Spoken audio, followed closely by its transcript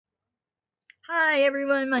Hi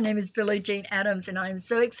everyone, my name is Billie Jean Adams and I am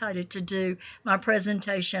so excited to do my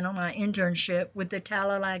presentation on my internship with the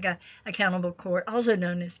Towaliga Accountable Court, also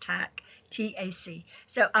known as TAC, T-A-C.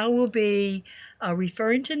 So I will be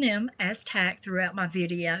referring to them as TAC throughout my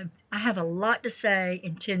video. I have a lot to say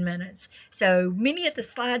in 10 minutes. So many of the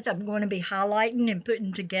slides I'm going to be highlighting and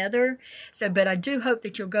putting together. But I do hope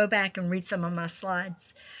that you'll go back and read some of my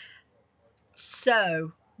slides.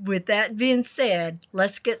 So, with that being said,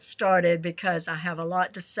 let's get started because I have a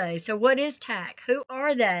lot to say. So, what is TAC? Who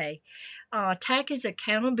are they? TAC is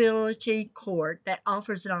accountability court that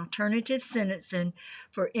offers an alternative sentencing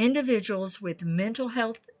for individuals with mental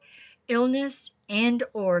health illness and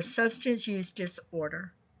or substance use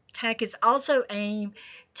disorder. TAC is also aimed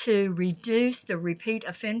to reduce the repeat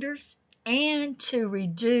offenders and to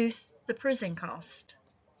reduce the prison cost.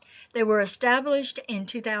 They were established in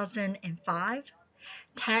 2005.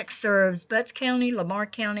 TAC serves Butts County, Lamar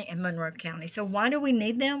County, and Monroe County. So why do we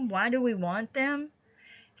need them? Why do we want them?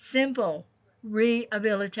 Simple.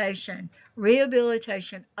 Rehabilitation.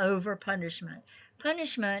 Rehabilitation over punishment.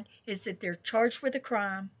 Punishment is that they're charged with a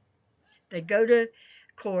crime. They go to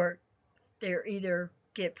court. They either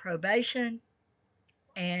get probation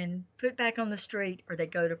and put back on the street, or they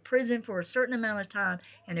go to prison for a certain amount of time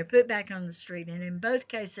and they're put back on the street. And in both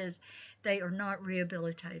cases, they are not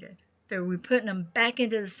rehabilitated. We're putting them back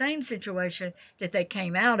into the same situation that they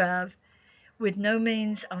came out of with no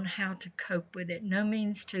means on how to cope with it, no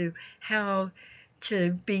means to how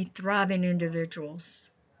to be thriving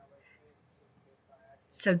individuals.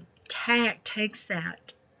 So TAC takes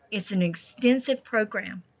that. It's an extensive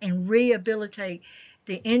program and rehabilitate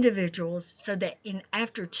the individuals so that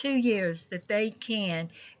after 2 years that they can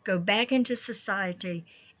go back into society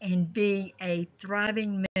and be a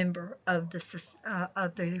thriving member of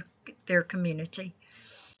their community.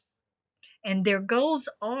 And their goals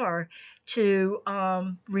are to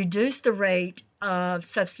reduce the rate of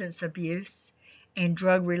substance abuse and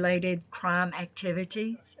drug-related crime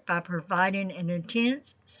activities by providing an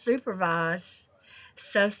intense, supervised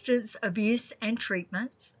substance abuse and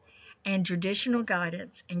treatments and traditional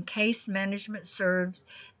guidance, and case management serves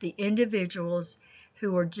the individuals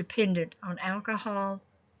who are dependent on alcohol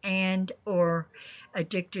and or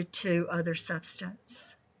addicted to other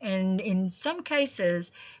substance. And in some cases,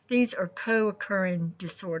 these are co-occurring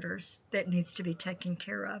disorders that needs to be taken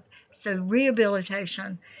care of. So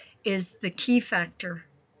rehabilitation is the key factor,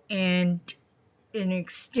 and an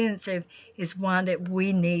extensive is why that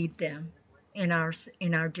we need them in our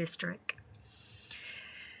district.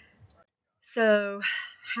 So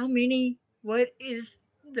what is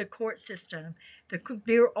the court system?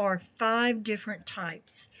 There are 5 different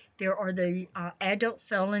types. There are the adult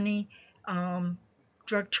felony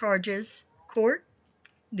drug charges court,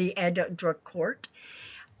 the adult drug court.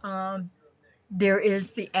 There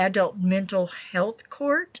is the adult mental health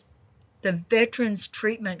court, the veterans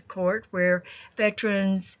treatment court, where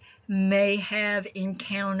veterans may have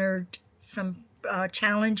encountered some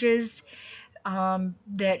challenges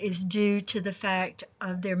that is due to the fact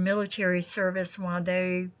of their military service while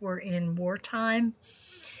they were in wartime.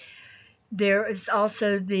 There is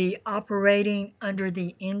also the operating under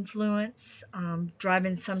the influence,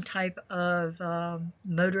 driving some type of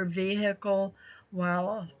motor vehicle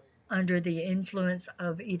while under the influence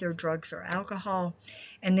of either drugs or alcohol.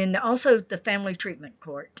 And then also the family treatment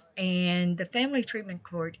court. And the family treatment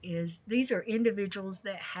court these are individuals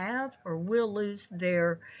that have or will lose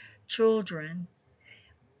their children,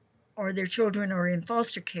 or their children are in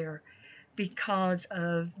foster care because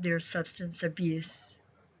of their substance abuse.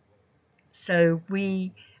 So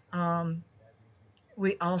we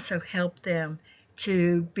also help them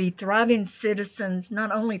to be thriving citizens,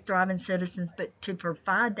 not only thriving citizens, but to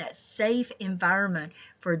provide that safe environment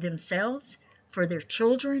for themselves, for their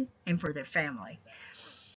children, and for their family.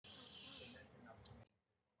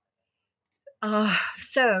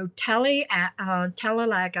 So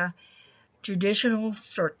Towaliga Judicial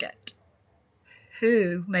Circuit,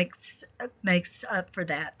 who makes up for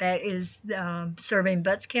that? That is serving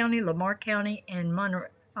Butts County, Lamar County, and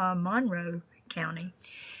Monroe County.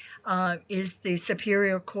 Is the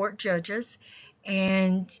Superior Court judges,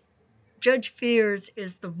 and Judge Fears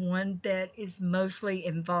is the one that is mostly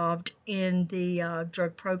involved in the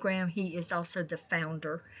drug program. He is also the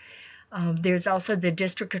founder. There's also the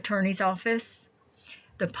District Attorney's Office,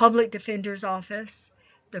 the Public Defender's Office,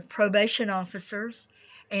 the probation officers,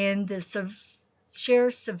 and the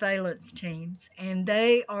sheriff's surveillance teams, and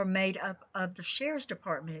they are made up of the sheriff's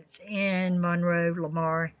departments in Monroe,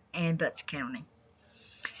 Lamar, and Butts County.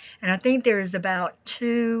 And I think there is about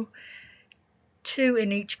two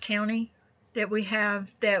in each county. that we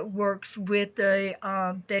have that works with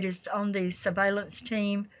that is on the surveillance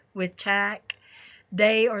team with TAC.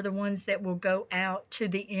 They are the ones that will go out to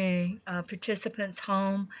the participants'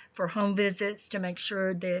 home for home visits to make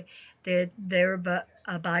sure that they're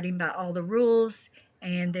abiding by all the rules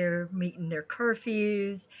and they're meeting their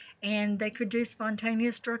curfews, and they could do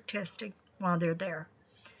spontaneous drug testing while they're there.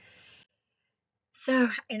 So,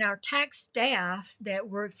 in our tax staff that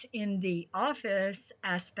works in the office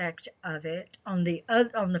aspect of it, on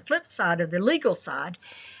the flip side of the legal side,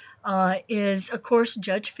 is of course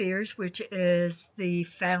Judge Fears, which is the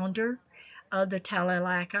founder of the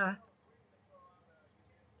Towaliga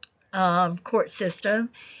court system,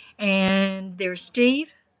 and there's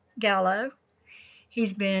Steve Gallo.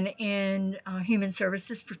 He's been in human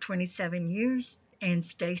services for 27 years, and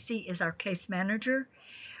Stacy is our case manager.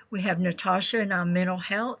 We have Natasha in our mental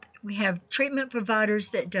health. We have treatment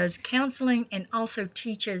providers that does counseling and also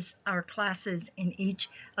teaches our classes in each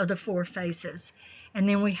of the 4 phases. And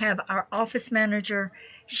then we have our office manager.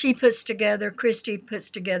 Christy puts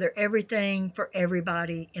together everything for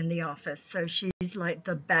everybody in the office. So she's like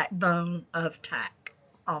the backbone of TAC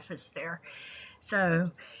office there. So,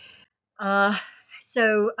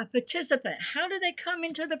 so a participant, how do they come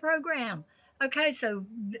into the program? Okay, so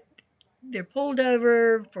they're pulled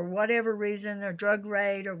over for whatever reason, a drug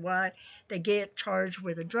raid or what, they get charged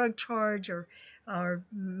with a drug charge, or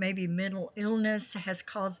maybe mental illness has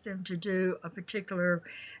caused them to do a particular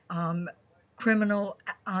criminal,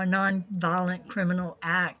 non-violent criminal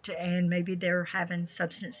act, and maybe they're having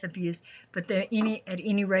substance abuse, but at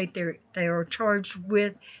any rate they are charged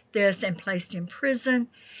with this and placed in prison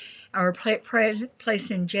or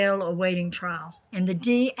placed in jail awaiting trial. And the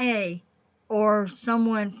DA or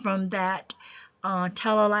someone from that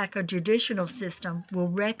Towaliga judicial system will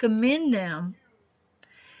recommend them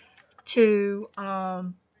to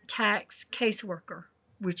tax caseworker,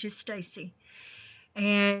 which is Stacy.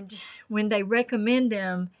 And when they recommend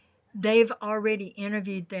them, they've already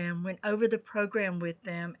interviewed them, went over the program with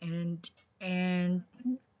them, and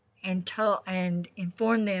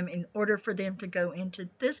informed them in order for them to go into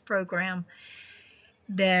this program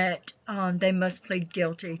that they must plead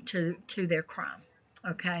guilty to their crime.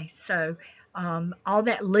 Okay, so all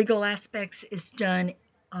that legal aspects is done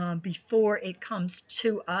before it comes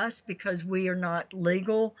to us, because we are not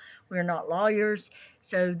legal, we're not lawyers.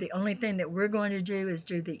 So the only thing that we're going to do is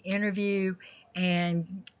do the interview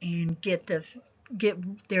and get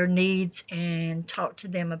their needs and talk to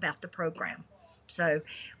them about the program. So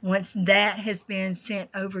once that has been sent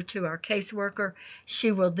over to our caseworker,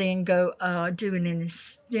 she will then go do an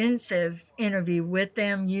extensive interview with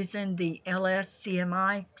them using the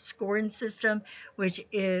LSCMI scoring system, which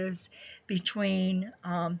is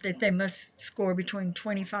that they must score between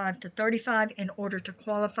 25 to 35 in order to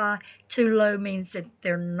qualify. Too low means that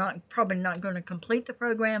they're probably not going to complete the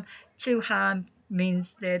program. Too high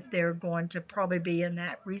means that they're going to probably be in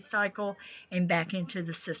that recycle and back into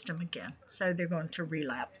the system again. So they're going to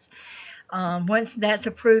relapse. Once that's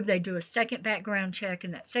approved, they do a second background check,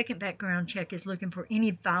 and that second background check is looking for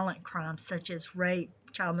any violent crimes such as rape,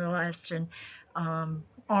 child molestation,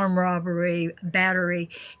 armed robbery, battery.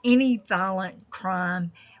 Any violent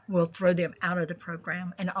crime will throw them out of the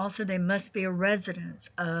program. And also they must be a resident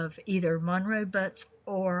of either Monroe, Butts,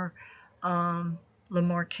 or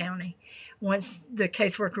Lamar County. Once the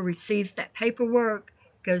caseworker receives that paperwork,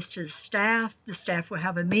 goes to the staff will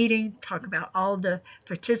have a meeting, talk about all the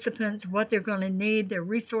participants, what they're going to need, their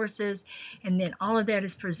resources, and then all of that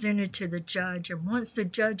is presented to the judge. And once the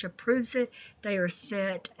judge approves it, they are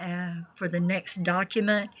set for the next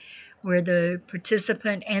document, where the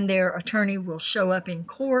participant and their attorney will show up in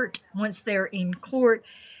court. Once they're in court,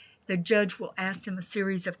 the judge will ask them a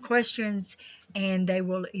series of questions, and they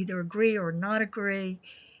will either agree or not agree,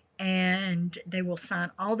 and they will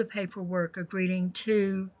sign all the paperwork agreeing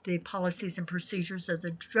to the policies and procedures of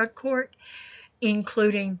the drug court,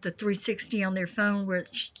 including the 360 on their phone,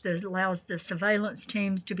 which allows the surveillance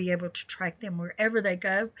teams to be able to track them wherever they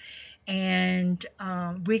go, and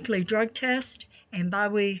weekly drug test and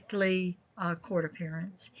biweekly court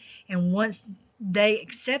appearance. And once they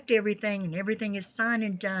accept everything and everything is signed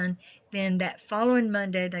and done, then that following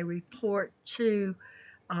Monday they report to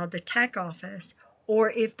the TAC office, or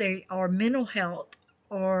if they are mental health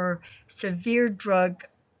or severe drug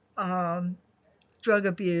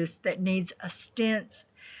abuse that needs a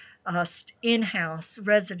in-house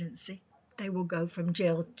residency, they will go from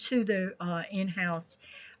jail to the in-house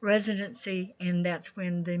residency, and that's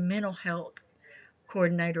when the mental health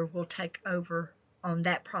coordinator will take over on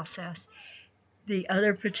that process. The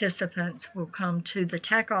other participants will come to the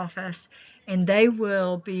TAC office and they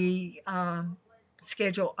will be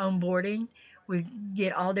schedule onboarding. We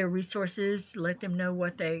get all their resources, let them know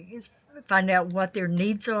what they find out what their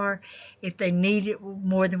needs are, if they need it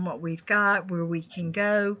more than what we've got, where we can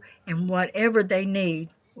go, and whatever they need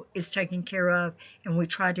is taken care of, and we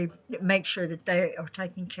try to make sure that they are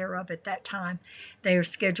taken care of at that time. They are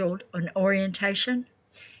scheduled an orientation,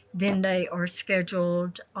 then they are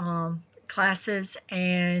scheduled classes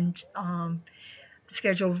and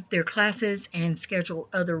schedule their classes and schedule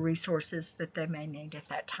other resources that they may need at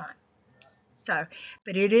that time. So,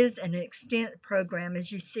 but it is an extent program.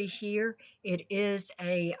 As you see here, it is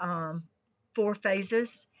a 4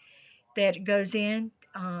 phases that it goes in,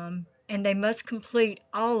 and they must complete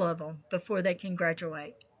all of them before they can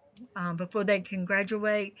graduate. Before they can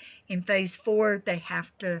graduate in phase 4, they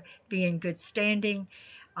have to be in good standing.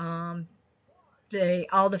 All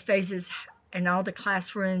the phases and all the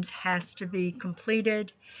classrooms has to be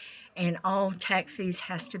completed, and all TAC fees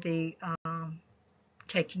has to be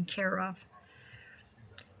taken care of.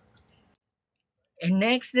 And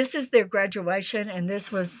next, this is their graduation, and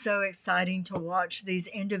this was so exciting to watch these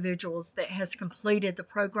individuals that has completed the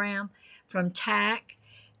program from TAC.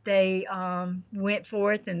 They went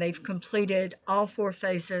forth and they've completed all 4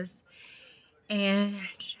 phases, and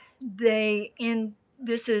they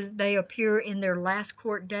appear in their last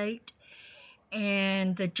court date,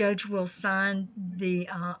 and the judge will sign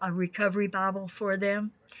a recovery Bible for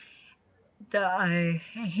them.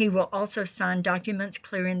 He will also sign documents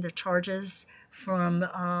clearing the charges from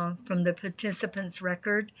the participant's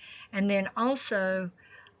record, and then also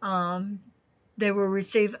they will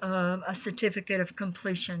receive a certificate of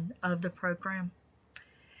completion of the program.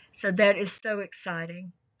 So that is so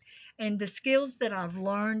exciting. And the skills that I've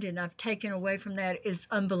learned and I've taken away from that is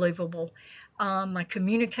unbelievable. My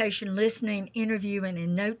communication, listening, interviewing,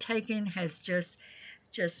 and note-taking has just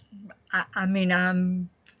I mean,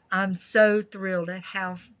 I'm so thrilled at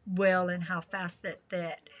how well and how fast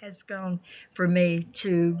that has gone for me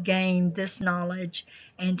to gain this knowledge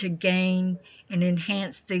and to gain and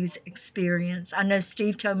enhance these experience. I know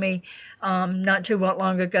Steve told me not too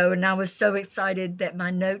long ago, and I was so excited that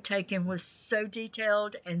my note taking was so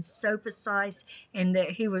detailed and so precise, and that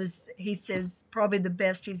he says probably the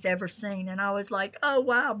best he's ever seen. And I was like, oh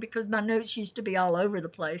wow, because my notes used to be all over the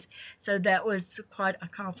place. So that was quite a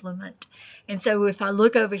compliment. And so if I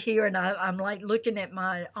look over here and I'm like looking at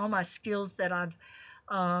all my skills that I've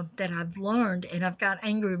learned, and I've got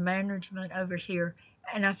anger management over here,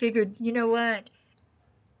 and I figured, you know what?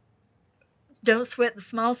 Don't sweat the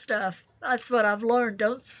small stuff. That's what I've learned.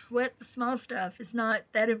 Don't sweat the small stuff. It's not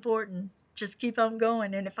that important. Just keep on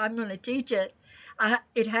going. And if I'm going to teach it,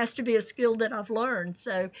 it has to be a skill that I've learned.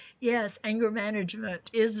 So yes, anger management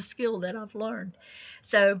is a skill that I've learned.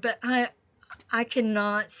 So, but I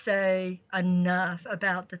cannot say enough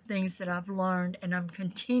about the things that I've learned, and I'm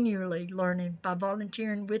continually learning by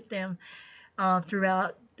volunteering with them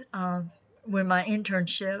throughout when my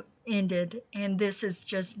internship ended. And this has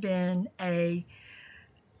just been an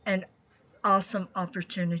awesome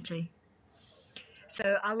opportunity.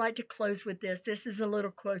 So I like to close with this. This is a little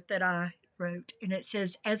quote that I wrote, and it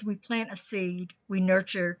says, "As we plant a seed, we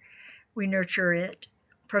nurture it,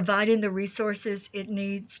 providing the resources it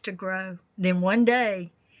needs to grow. Then one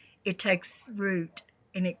day it takes root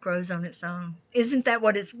and it grows on its own." Isn't that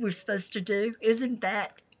what we're supposed to do? Isn't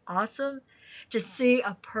that awesome? To see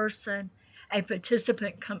a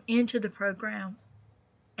participant come into the program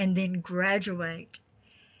and then graduate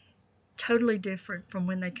totally different from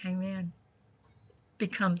when they came in,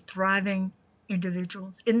 become thriving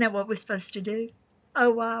individuals. Isn't that what we're supposed to do?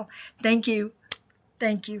 Oh, wow. Thank you.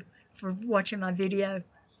 Thank you for watching my video,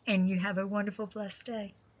 and you have a wonderful, blessed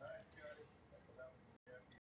day.